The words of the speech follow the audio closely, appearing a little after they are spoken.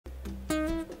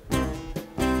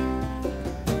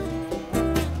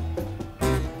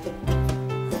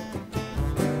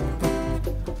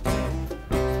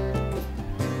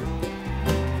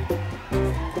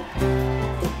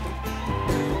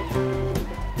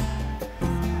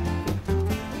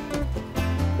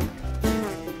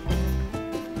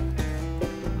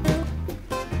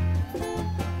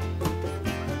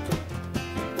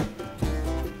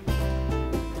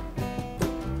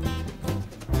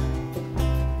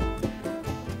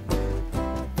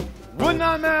Would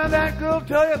not man that girl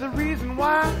tell you the reason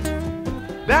why?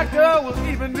 That girl will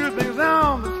even do things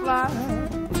on the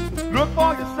slide. Look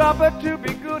for your supper to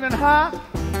be good and hot.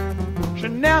 She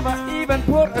never even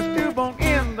put a stew bone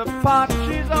in the pot.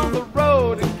 She's on the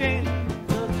road again.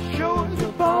 Shows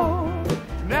your bone.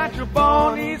 Natural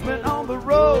born, he's been on the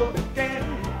road again.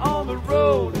 On the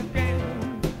road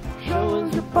again.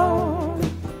 Shows your bone.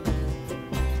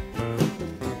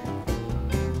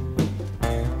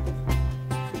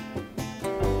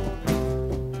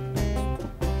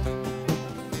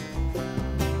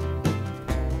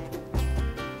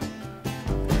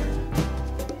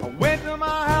 Went to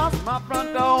my house, my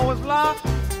front door was locked.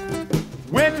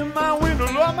 Went to my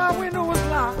window, Lord, my window was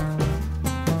locked.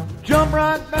 Jumped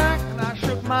right back and I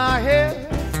shook my head.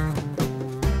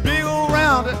 Big old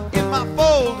rounder in my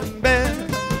folding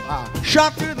bed. I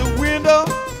shot through the window,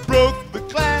 broke the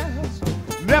glass.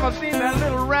 Never seen that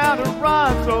little rounder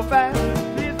run so fast.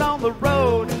 He's on the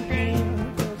road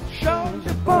again. Shows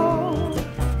your bone.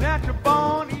 Natural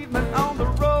born, he's been on the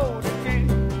road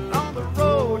again. On the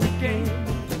road again.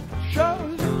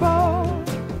 Shows your bone.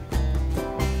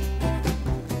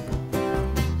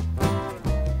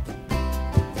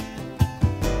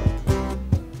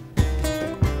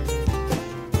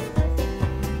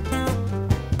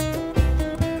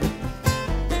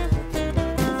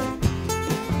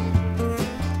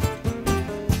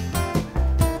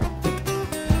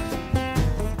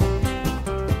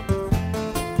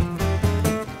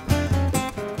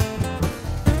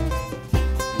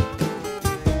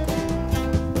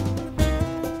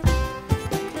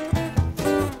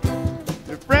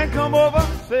 Come over,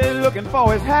 say looking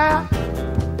for his hat.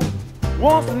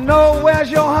 Wants to know where's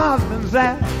your husband's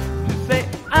at. She say,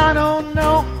 I don't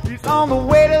know, he's on the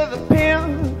way to the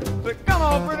pen. Say, come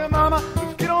on, pretty mama,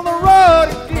 let's get on the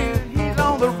road again. He's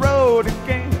on the road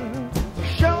again.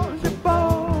 Shows your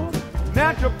bone,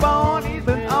 natural born, he's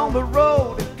been on the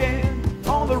road again.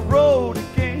 On the road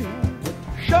again.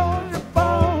 Shows your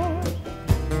bone.